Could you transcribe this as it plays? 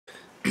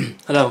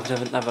Hello, welcome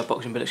to another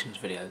boxing predictions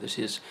video. This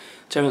is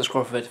Terence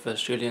Crawford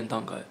vs Julius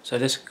Indongo. So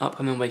this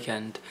upcoming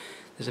weekend,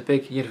 there's a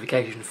big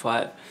unification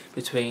fight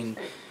between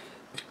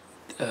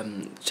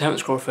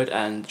Terence Crawford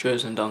and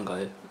Julius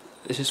Indongo.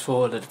 This is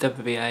for the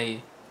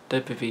WBA,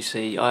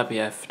 WBC,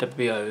 IBF,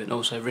 WBO, and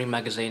also Ring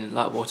Magazine and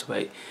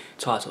Light-Welterweight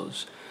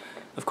titles.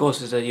 Of course,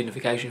 there's a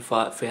unification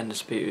fight for the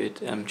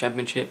undisputed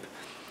championship.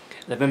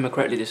 If I remember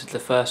correctly, this is the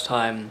first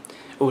time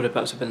all the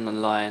belts have been on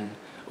the line,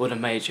 all the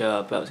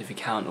major belts if you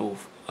count all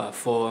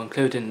four,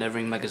 including the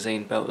Ring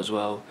Magazine belt as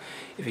well,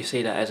 if you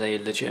see that as a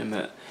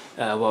legitimate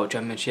world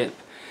championship.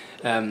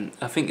 I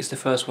think it's the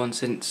first one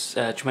since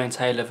Jermaine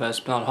Taylor versus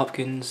Bernard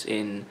Hopkins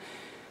in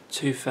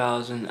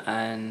 2000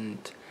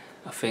 and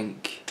I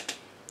think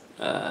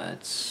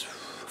it's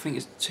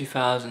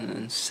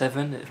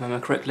 2007 if I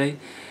remember correctly.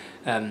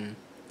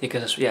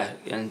 Because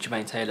and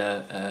Jermaine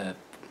Taylor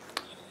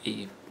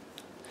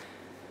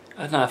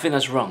I don't know, I think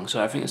that's wrong,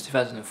 so I think it's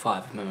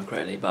 2005 if I remember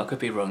correctly, but I could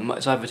be wrong.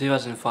 It's either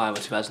 2005 or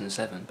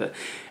 2007, but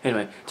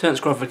anyway, Terence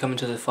Crawford coming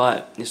to the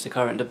fight is the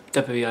current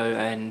WBO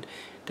and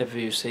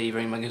WBC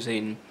Ring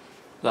Magazine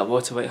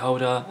Light-Welterweight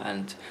holder,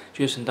 and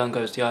Julius Indongo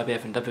is the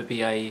IBF and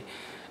WBA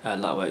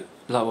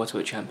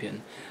Light-Welterweight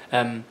champion.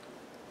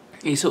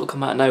 He's sort of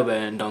come out of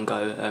nowhere in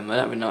Indongo. I don't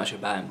really know much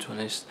about him, to be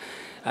honest.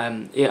 I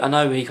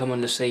know he came on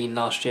the scene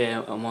last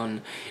year and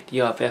won the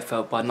IBF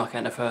belt by knockout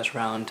in the first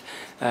round.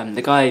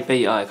 The guy he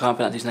beat, I can't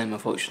pronounce his name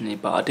unfortunately,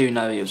 but I do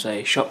know it was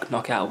a shock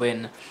knockout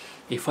win.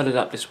 He followed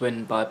up this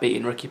win by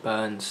beating Ricky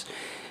Burns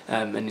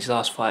in his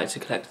last fight to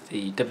collect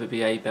the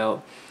WBA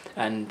belt,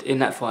 and in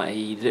that fight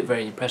he did it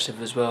very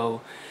impressive as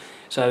well.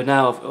 So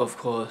now, of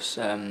course,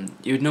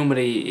 you would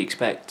normally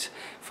expect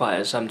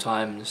fighters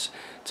sometimes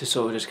to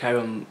sort of just carry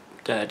on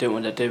doing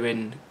what they're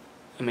doing.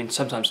 I mean,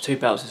 sometimes two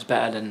belts is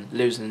better than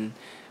losing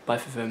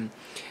both of them.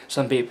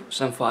 Some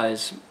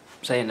fighters,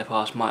 say in the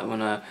past, might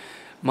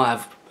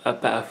have a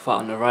better fight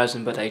on the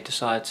horizon, but they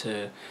decide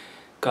to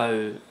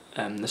go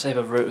the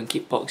safer route and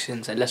keep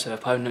boxing, say lesser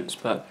opponents.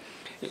 But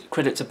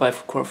credit to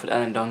both Crawford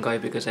and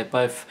Indongo because they've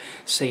both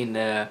seen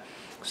the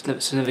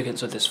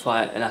significance of this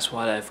fight, and that's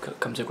why they've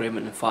come to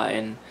agreement and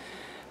fighting.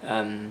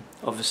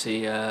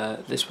 Obviously,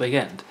 this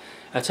weekend.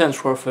 Terence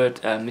Crawford,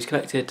 he's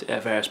collected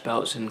various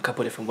belts in a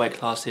couple of different weight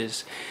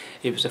classes.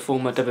 He was a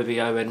former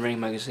WBO and Ring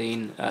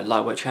Magazine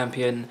lightweight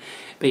champion,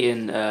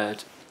 beating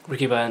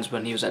Ricky Burns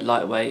when he was at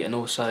lightweight, and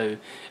also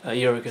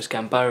Yuriorkis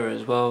Gamboa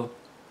as well.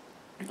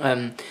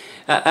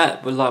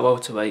 At light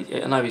welterweight,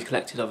 I know he's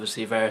collected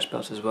obviously various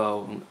belts as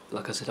well.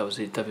 Like I said,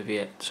 obviously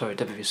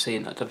WBC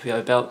and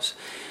WBO belts.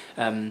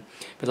 But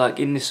like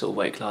in this sort of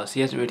weight class,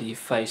 he hasn't really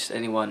faced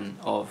anyone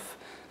of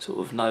sort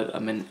of note. I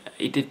mean,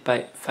 he did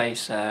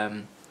face.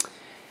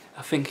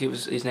 I think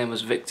his name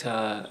was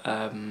Victor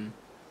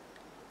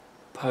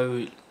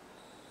Post.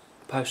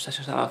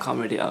 I can't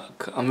really.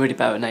 I'm really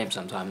bad with names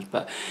sometimes,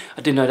 but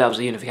I did know that was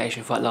a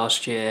unification fight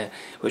last year,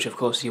 which of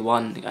course he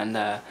won, and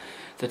the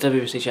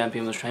WBC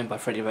champion was trained by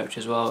Freddie Roach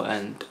as well,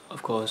 and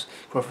of course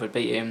Crawford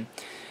beat him.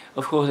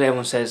 Of course,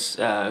 everyone says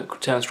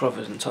Terence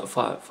Crawford is in the top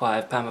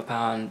five pound for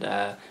pound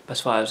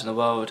best fighters in the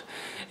world.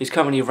 He's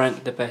currently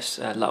ranked the best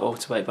light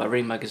welterweight by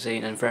Ring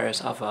Magazine and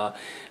various other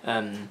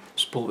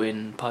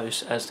sporting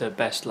posts as the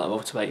best light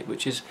welterweight,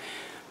 which is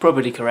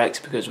probably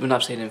correct because when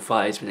I've seen him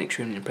fight, he's been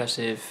extremely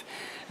impressive.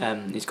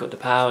 He's got the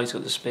power, he's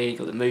got the speed, he's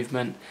got the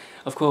movement.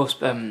 Of course,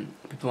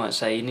 people might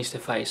say he needs to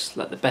face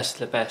like the best of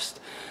the best,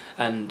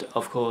 and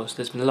of course,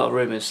 there's been a lot of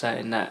rumours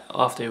saying that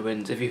after he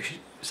wins, if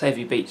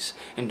he beats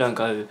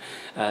Indongo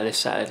this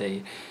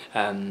Saturday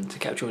to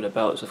capture all the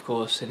belts, of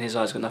course, in his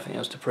eyes, got nothing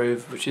else to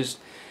prove, which is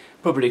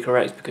probably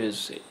correct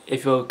because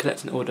if you're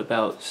collecting all the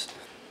belts,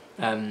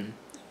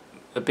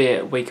 be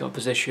it a weak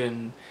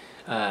opposition,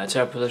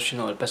 terrible opposition,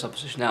 or the best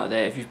opposition out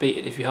there,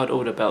 if you hold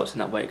all the belts in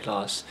that weight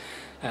class,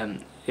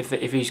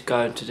 if he's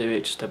going to do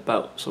it just a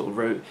belt sort of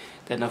route,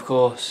 then of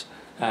course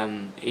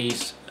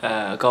his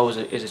goal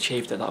is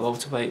achieved at that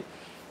welterweight.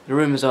 The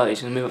rumours are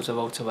he's going to move up to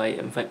welterweight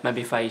and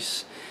maybe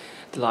face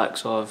the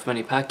likes of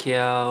Manny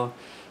Pacquiao,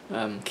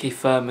 Keith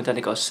Thurman,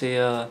 Danny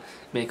Garcia,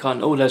 Amir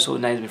Khan, all those sort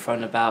of names have been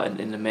thrown about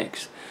in the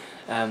mix.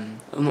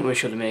 I'm not really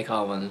sure the Amir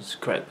Khan one's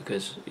correct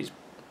because he's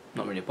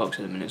not really a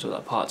boxer at the minute, it's sort of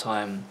like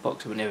part-time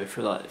boxer whenever it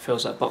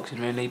feels like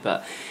boxing really,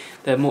 but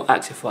they're more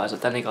active fighters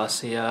like Danny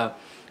Garcia.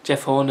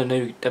 Jeff Horn, the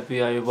new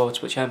WBO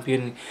welterweight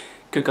champion,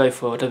 could go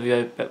for a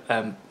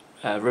WBO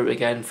route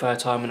again, third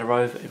time in a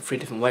row in 3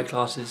 different weight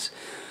classes.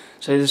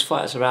 So there's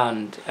fighters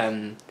around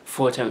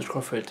for Terence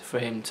Crawford for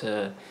him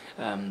to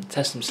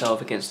test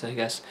himself against, I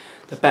guess,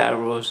 the better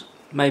or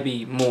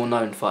maybe more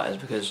known fighters,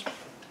 because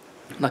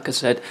like I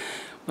said,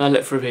 when I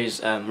look through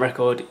his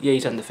record, yeah,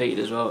 he's undefeated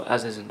as well,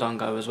 as is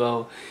Indongo as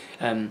well.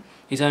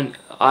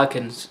 I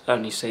can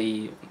only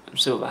see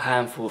sort of a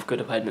handful of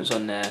good opponents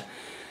on there,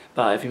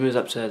 but if he moves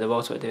up to the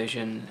welterweight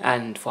division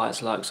and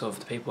fights likes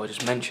of the people I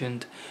just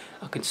mentioned,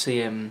 I could see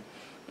him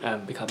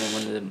becoming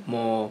one of the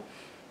more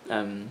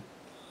I'd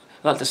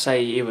like to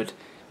say he would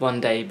one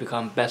day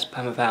become best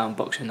pound for pound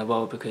boxer in the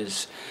world,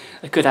 because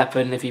it could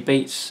happen if he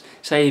beats,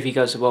 say if he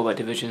goes to the welterweight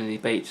division and he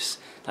beats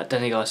like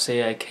Danny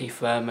Garcia, Keith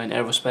Thurman,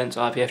 Errol Spence,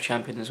 IBF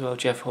champion as well,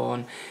 Jeff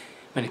Horn,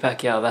 Manny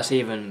Pacquiao. That's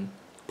even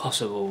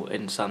possible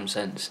in some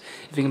sense.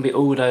 If you can beat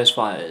all those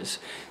fighters,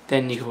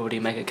 then you can probably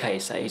make a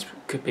case that he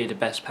could be the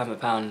best pound for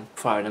pound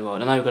fighter in the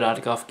world. I know we've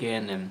got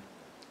Golovkin and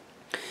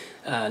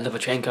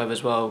Lomachenko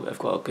as well. Have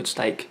got a good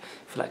stake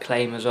for that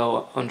claim as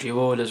well. Andre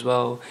Ward as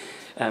well.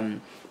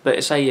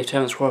 But say if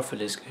Terence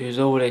Crawford who's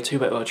already a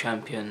 2-weight world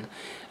champion,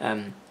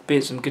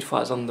 beat some good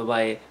fights along the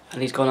way,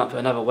 and he's gone up to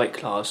another weight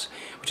class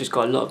which has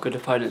got a lot of good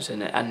opponents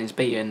in it, and he's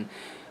beaten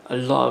a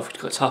lot of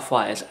tough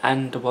fighters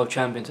and the world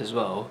champions as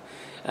well.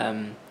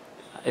 It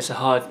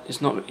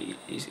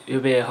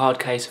would be a hard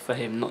case for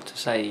him not to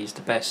say he's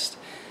the best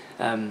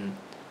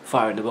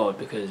fighter in the world,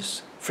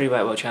 because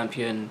 3-weight world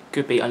champion,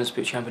 could be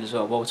undisputed champion as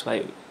well,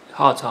 welterweight,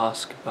 hard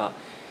task, but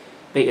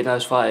beating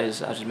those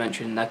fighters as you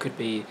mentioned, that could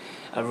be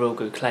a real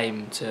good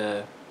claim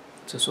to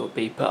sort of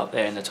be put up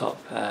there in the top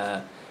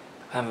pound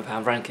for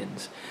pound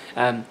rankings.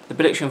 The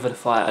prediction for the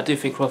fight, I do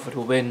think Crawford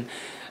will win.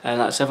 Like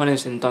I said, I've only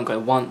seen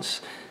Indongo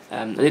once.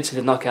 I did see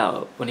the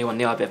knockout when he won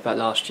the IBF belt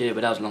last year,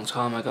 but that was a long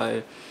time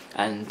ago.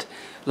 And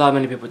like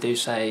many people do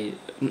say,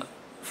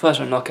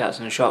 first round knockouts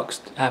and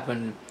shocks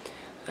happen.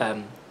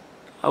 I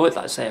would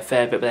like to say a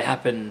fair bit, but they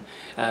happen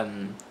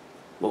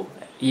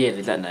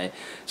yearly, don't they?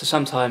 So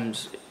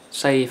sometimes,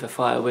 say if a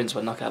fighter wins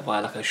by knockout by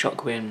like a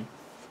shock win,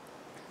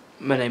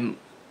 when they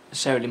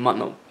necessarily might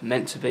not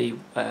meant to be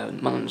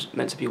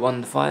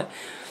won the fight.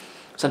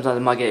 Sometimes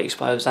they might get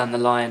exposed down the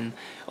line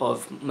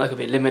of, there could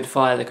be a limited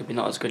fight, they could be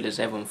not as good as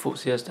everyone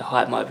thought it was, the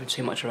hype might have been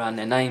too much around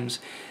their names,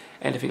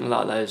 anything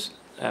like those,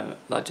 like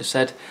I just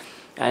said.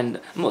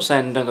 And I'm not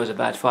saying Indongo's a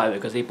bad fighter,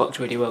 because he boxed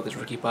really well against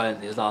Ricky Bowen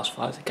in his last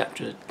fight to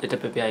capture the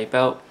WBA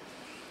belt.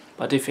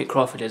 But I do think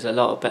Crawford is a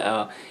lot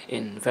better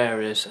in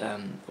various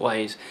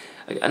ways.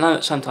 I know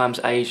that sometimes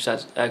age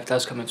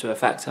does come into a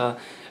factor.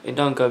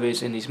 Indongo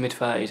is in his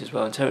mid-30s as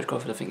well, and Terence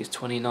Crawford I think is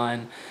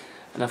 29.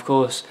 And of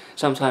course,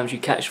 sometimes you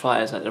catch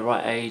fighters at the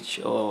right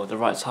age or the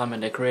right time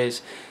in their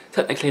careers.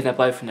 Technically they're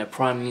both in their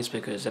prime years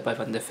because they're both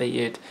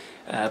undefeated,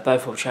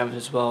 both world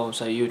champions as well,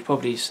 so you would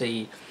probably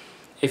see,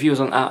 if he was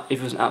an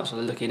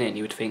outsider looking in,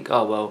 you would think,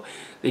 oh well,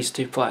 these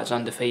two fighters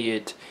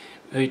undefeated,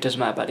 who doesn't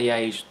matter about the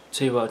age,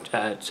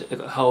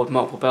 hold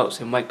multiple belts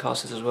in weight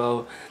classes as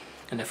well,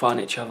 and they're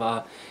fighting each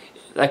other.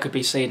 They could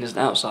be seen as an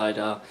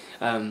outsider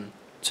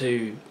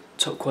to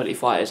top quality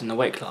fighters in the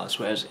weight class,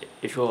 whereas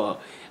if you're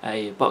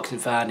a boxing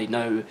fan, you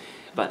know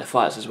about the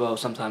fights as well,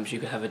 sometimes you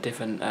could have a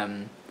different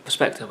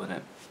perspective on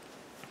it.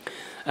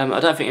 I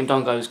don't think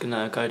Indongo is going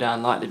to go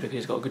down lightly because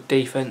he's got a good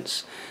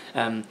defence.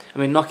 I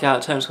mean,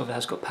 knockout, Terence Crawford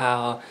has got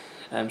power,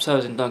 so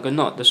is Indongo,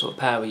 not the sort of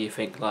power where you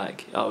think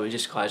like, oh,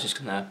 this guy's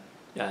just going to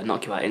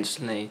knock you out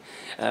instantly.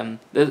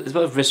 There's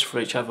both risks for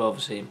each other,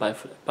 obviously, in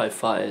both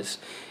fighters.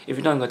 If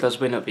Indongo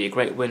does win, it'll be a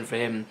great win for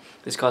him.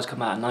 This guy's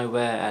come out of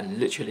nowhere and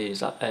literally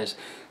has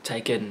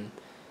taken,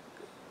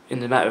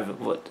 in the matter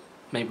of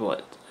maybe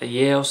a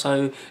year or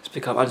so, it's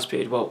become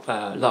undisputed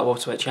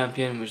Light-Welterweight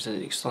champion, which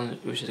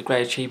is a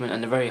great achievement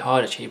and a very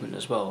hard achievement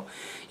as well.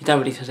 You don't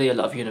really see a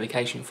lot of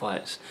unification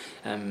fights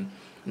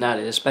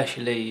nowadays,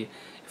 especially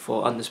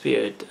for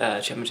undisputed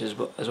championships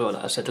as well.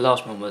 Like I said, the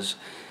last one was,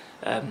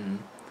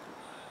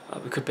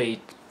 it could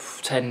be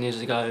 10 years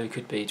ago, it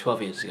could be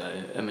 12 years ago.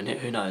 I mean,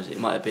 who knows? It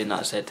might have been,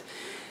 like I said,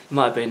 it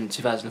might have been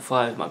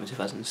 2005, it might have been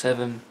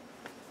 2007.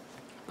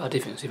 But I do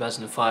think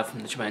 2005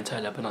 from the Jermaine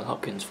Taylor-Bernard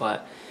Hopkins fight.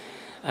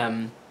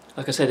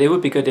 Like I said, it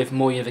would be good if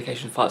more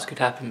unification fights could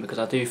happen, because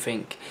I do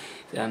think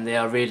they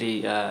are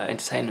really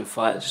entertaining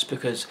fights, just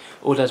because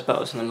all those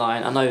battles on the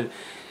line. I know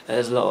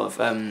there's a lot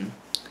of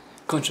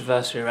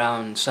controversy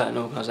around certain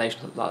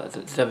organisations like the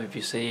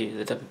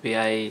WBC, the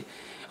WBA,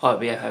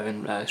 IBF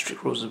having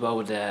strict rules as well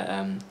with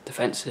their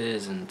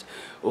defences and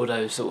all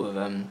those sort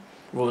of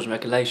rules and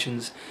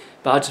regulations.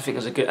 But I just think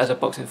as a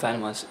boxing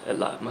fan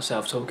like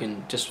myself,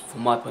 talking just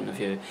from my point of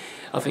view,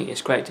 I think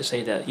it's great to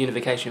see that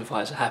unification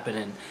fights are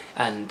happening,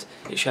 and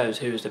it shows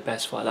who is the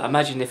best fighter. Like,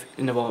 imagine if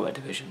in the welterweight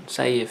division,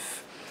 say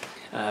if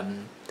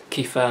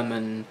Keith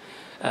Thurman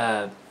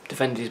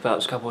defended his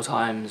belts a couple of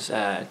times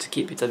to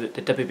keep the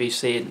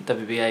WBC and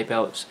WBA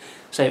belts,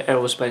 say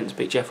Errol Spence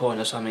beat Jeff Horn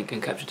or something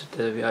and captured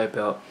the WBO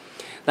belt,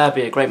 that would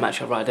be a great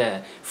matchup right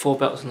there. 4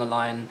 belts on the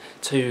line,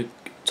 2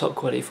 top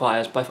quality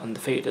fighters, both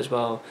undefeated as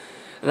well.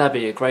 And that'd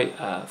be a great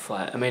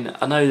fight. I mean,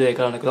 I know they're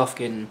going to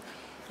Golovkin,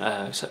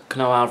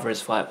 Canelo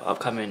Alvarez fight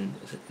upcoming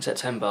in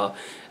September.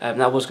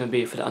 That was going to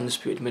be for the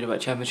undisputed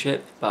middleweight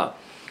championship, but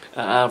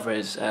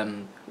Alvarez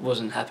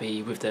wasn't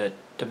happy with the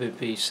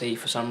WBC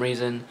for some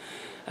reason.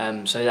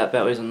 So that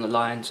belt is on the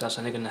line. So that's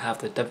only going to have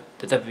the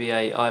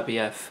WBA,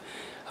 IBF,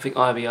 I think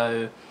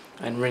IBO,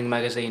 and Ring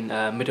Magazine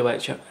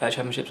middleweight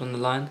championships on the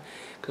line.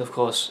 Because of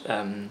course,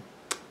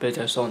 Billy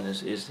Joe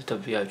Saunders is the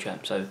WBO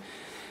champ. So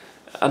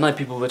I know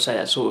people would say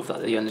that's sort of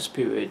like the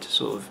undisputed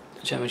sort of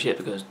championship,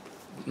 because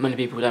many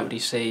people don't really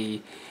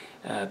see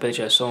Billy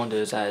Joe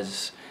Saunders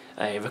as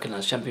a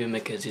recognised champion,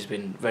 because he's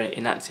been very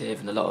inactive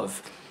and a lot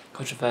of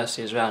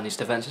controversies around his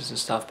defences and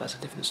stuff. But that's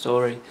a different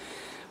story.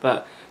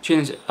 But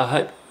I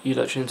hope you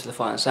lot tune into the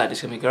fight on Saturday.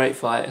 It's going to be a great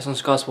fight. It's on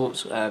Sky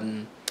Sports,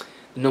 the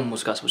normal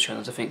Sky Sports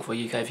channels, I think, for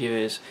UK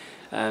viewers.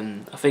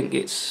 I think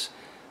it's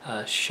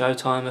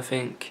Showtime, I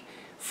think,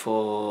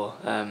 for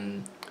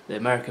the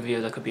American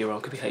viewers. I could be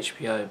wrong, could be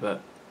HBO,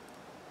 but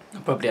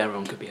probably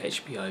everyone could be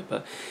HBO.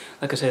 But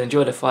like I said,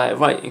 enjoy the fight.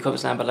 Write in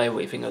comments down below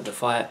what you think of the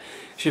fight.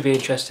 Should be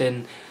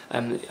interesting.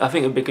 I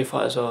think it'll be a good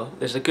fight as well.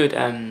 There's a good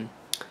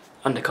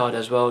undercard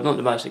as well. Not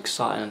the most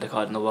exciting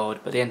undercard in the world,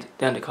 but the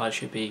undercard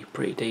should be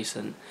pretty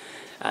decent,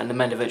 and the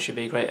main event should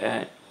be a great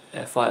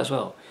fight as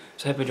well.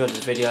 So I hope you enjoyed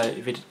this video.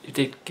 If you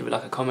did, give it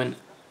like a comment,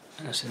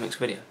 and I'll see you in the next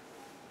video.